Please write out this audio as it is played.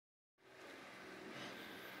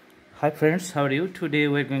Hi friends, how are you? Today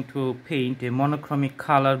we're going to paint a monochromic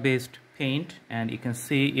color based paint, and you can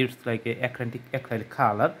see it's like a acrylic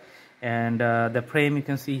color, and the frame you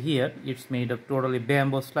can see here, it's made of totally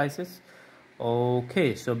bamboo slices.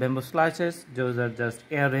 Okay, so bamboo slices, those are just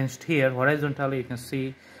arranged here horizontally. You can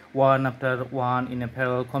see one after one in a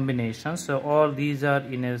parallel combination. So all these are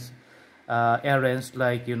in a arranged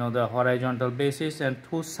like the horizontal basis, and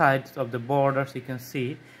two sides of the borders you can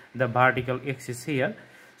see the vertical axis here.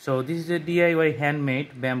 So this is a DIY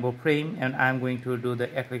handmade bamboo frame, and I'm going to do the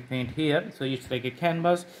acrylic paint here. So it's like a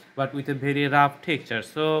canvas but with a very rough texture.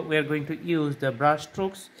 So we are going to use the brush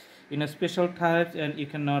strokes in a special types, and you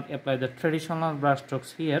cannot apply the traditional brush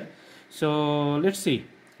strokes here. So let's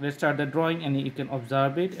start the drawing, and you can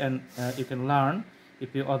observe it, and you can learn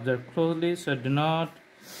if you observe closely. So do not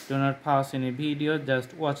pause any video,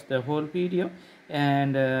 just watch the whole video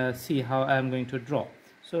and see how I'm going to draw.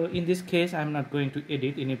 So in this case, I'm not going to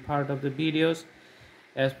edit any part of the videos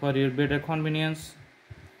as per your better convenience.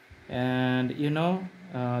 And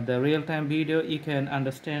the real-time video, you can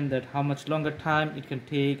understand that how much longer time it can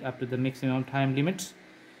take up to the maximum time limits.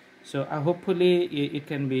 So hopefully it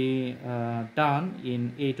can be done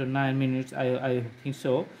in 8 or 9 minutes. I think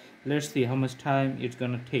so. Let's see how much time it's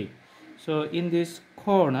gonna take. So in this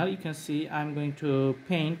corner, you can see I'm going to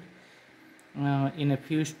paint in a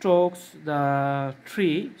few strokes the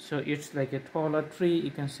tree. So it's like a taller tree.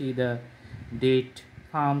 You can see the date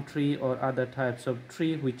palm tree or other types of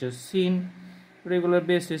tree which is seen regular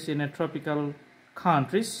basis in a tropical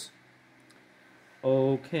countries.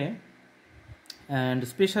 Okay, and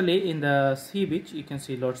especially in the sea beach you can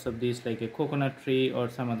see lots of these, like a coconut tree or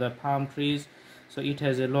some other palm trees. So it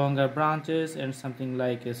has a longer branches and something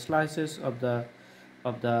like a slices of the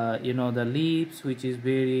the leaves, which is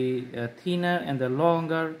very thinner and the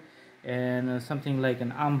longer, and something like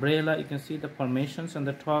an umbrella. You can see the formations on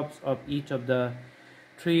the tops of each of the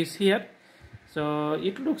trees here. So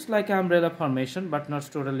it looks like umbrella formation but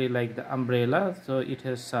not totally like the umbrella. So it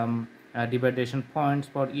has some dividation points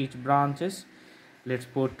for each branches. Let's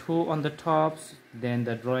put 2 on the tops, then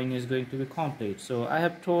the drawing is going to be complete. So I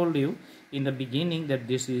have told you in the beginning that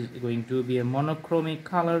this is going to be a monochromic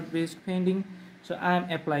color based painting. So I am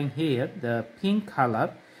applying here the pink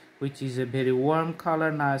color, which is a very warm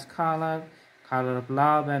color, nice color of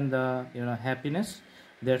love and happiness.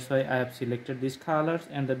 That's why I have selected these colors.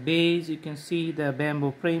 And the base, you can see the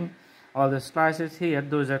bamboo frame, all the slices here,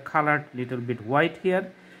 those are colored little bit white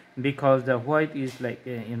here, because the white is like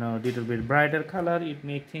a little bit brighter color. It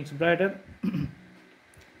makes things brighter.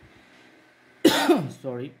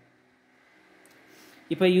 Sorry.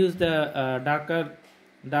 If I use the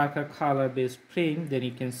darker color based frame, then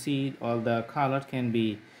you can see all the colors can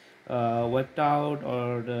be wiped out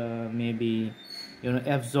or maybe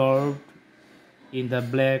absorbed in the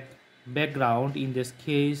black background. In this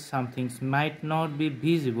case, some things might not be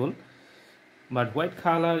visible, but white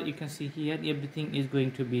color, you can see here everything is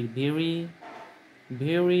going to be very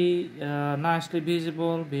nicely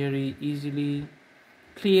visible, very easily,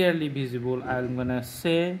 clearly visible, I'm gonna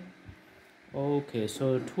say. Okay,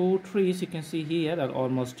 so 2 trees you can see here are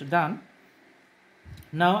almost done.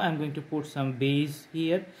 Now I'm going to put some base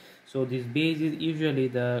here. So this base is usually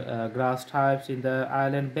the grass types in the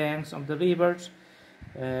island banks of the rivers,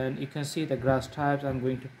 and you can see the grass types. I'm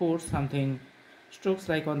going to put something strokes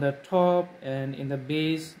like on the top, and in the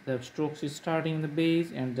base the strokes is starting in the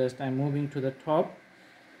base and just I'm moving to the top.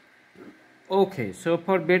 Okay, so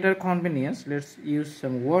for better convenience, let's use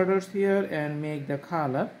some waters here and make the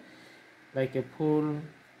color like a full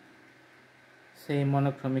same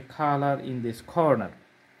monochromic color in this corner.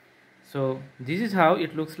 So this is how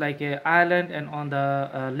it looks like a island, and on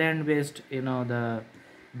the land based the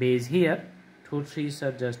base here 2 trees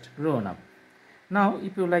are just grown up. Now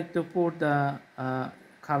if you like to put the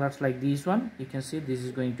colors like this one, you can see this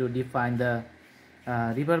is going to define the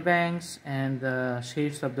river banks and the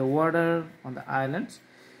shades of the water on the islands.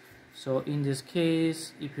 So in this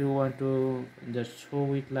case, if you want to just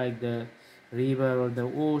show it like the river or the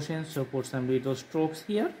ocean, so put some little strokes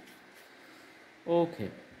here.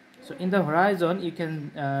 Okay, so in the horizon you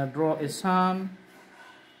can draw a sun.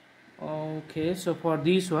 Okay, so for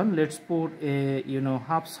this one let's put a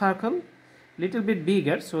half circle, little bit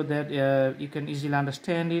bigger, so that you can easily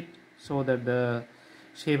understand it, so that the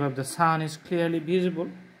shape of the sun is clearly visible.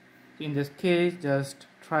 In this case, just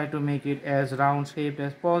try to make it as round shaped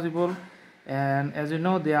as possible. And as you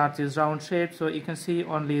know, the earth is round shaped, so you can see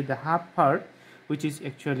only the half part, which is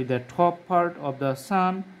actually the top part of the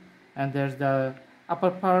sun, and there's the upper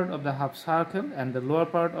part of the half circle, and the lower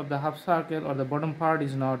part of the half circle or the bottom part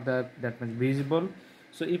is not that much visible.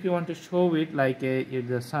 So if you want to show it like if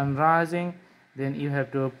the sun rising, then you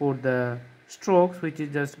have to put the strokes, which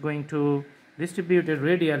is just going to distribute it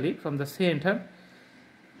radially from the center,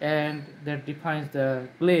 and that defines the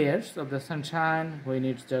layers of the sunshine when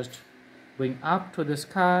it's just going up to the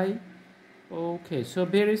sky. Okay, so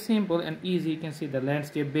very simple and easy. You can see the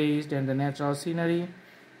landscape based and the natural scenery.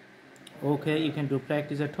 Okay, you can do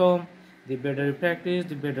practice at home. The better you practice,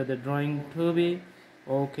 the better the drawing to be.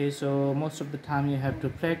 Okay, so most of the time you have to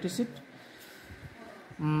practice it.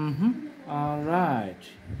 All right.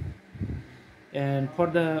 And for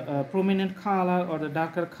the prominent color or the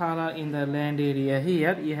darker color in the land area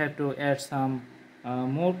here, you have to add some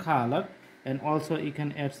more color, and also you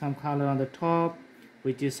can add some color on the top,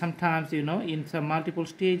 which is sometimes, you know, in some multiple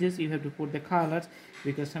stages you have to put the colors,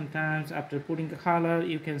 because sometimes after putting the color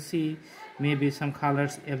you can see maybe some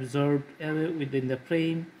colors absorbed within the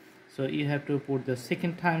frame, so you have to put the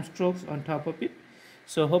second time strokes on top of it.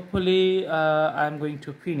 So hopefully I'm going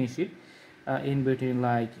to finish it in between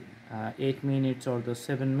like 8 minutes or the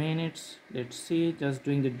 7 minutes. Let's see, just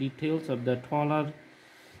doing the details of the taller,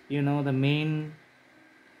 you know, the main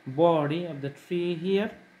body of the tree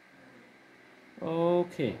here.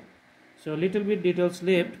 Okay, so little bit details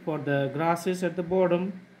left for the grasses at the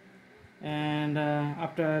bottom, and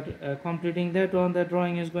after completing that one, the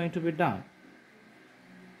drawing is going to be done.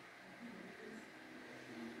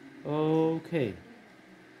 Okay,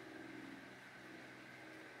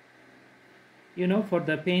 you know, for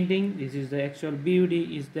the painting, this is the actual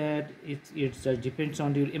beauty, is that it just depends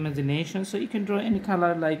on your imagination, so you can draw any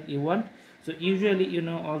color like you want. So usually, you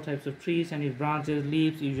know, all types of trees and its branches,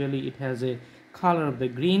 leaves, usually it has a color of the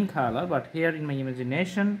green color, but here in my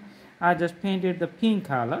imagination I just painted the pink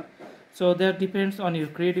color. So that depends on your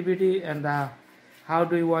creativity and how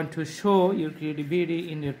do you want to show your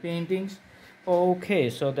creativity in your paintings. Okay,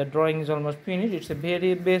 so the drawing is almost finished. It's a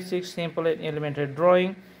very basic, simple and elementary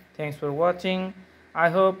drawing. Thanks for watching. I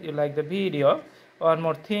hope you like the video. One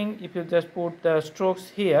more thing, if you just put the strokes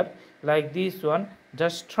here like this one,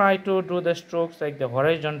 just try to do the strokes like the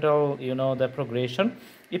horizontal, you know, the progression.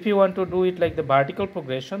 If you want to do it like the vertical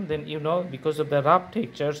progression, then, you know, because of the rough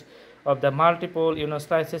textures of the multiple, you know,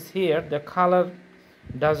 slices here, the color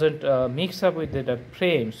doesn't mix up with the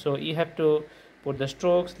frame, so you have to put the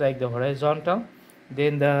strokes like the horizontal,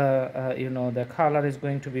 then the you know, the color is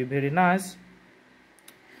going to be very nice.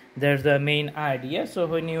 There's the main idea. So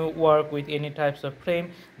when you work with any types of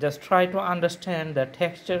frame, just try to understand the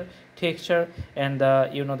texture and the,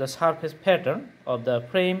 you know, the surface pattern of the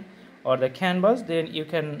frame or the canvas, then you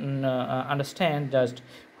can understand just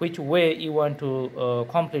which way you want to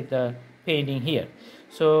complete the painting here.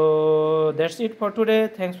 So that's it for today.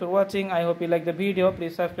 Thanks for watching. I hope you like the video.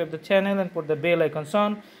 Please subscribe the channel and put the bell icon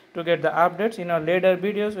on to get the updates. In our later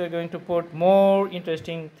videos, we're going to put more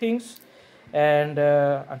interesting things. And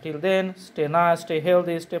until then, stay nice, stay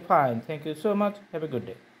healthy, stay fine. Thank you so much. Have a good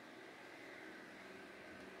day.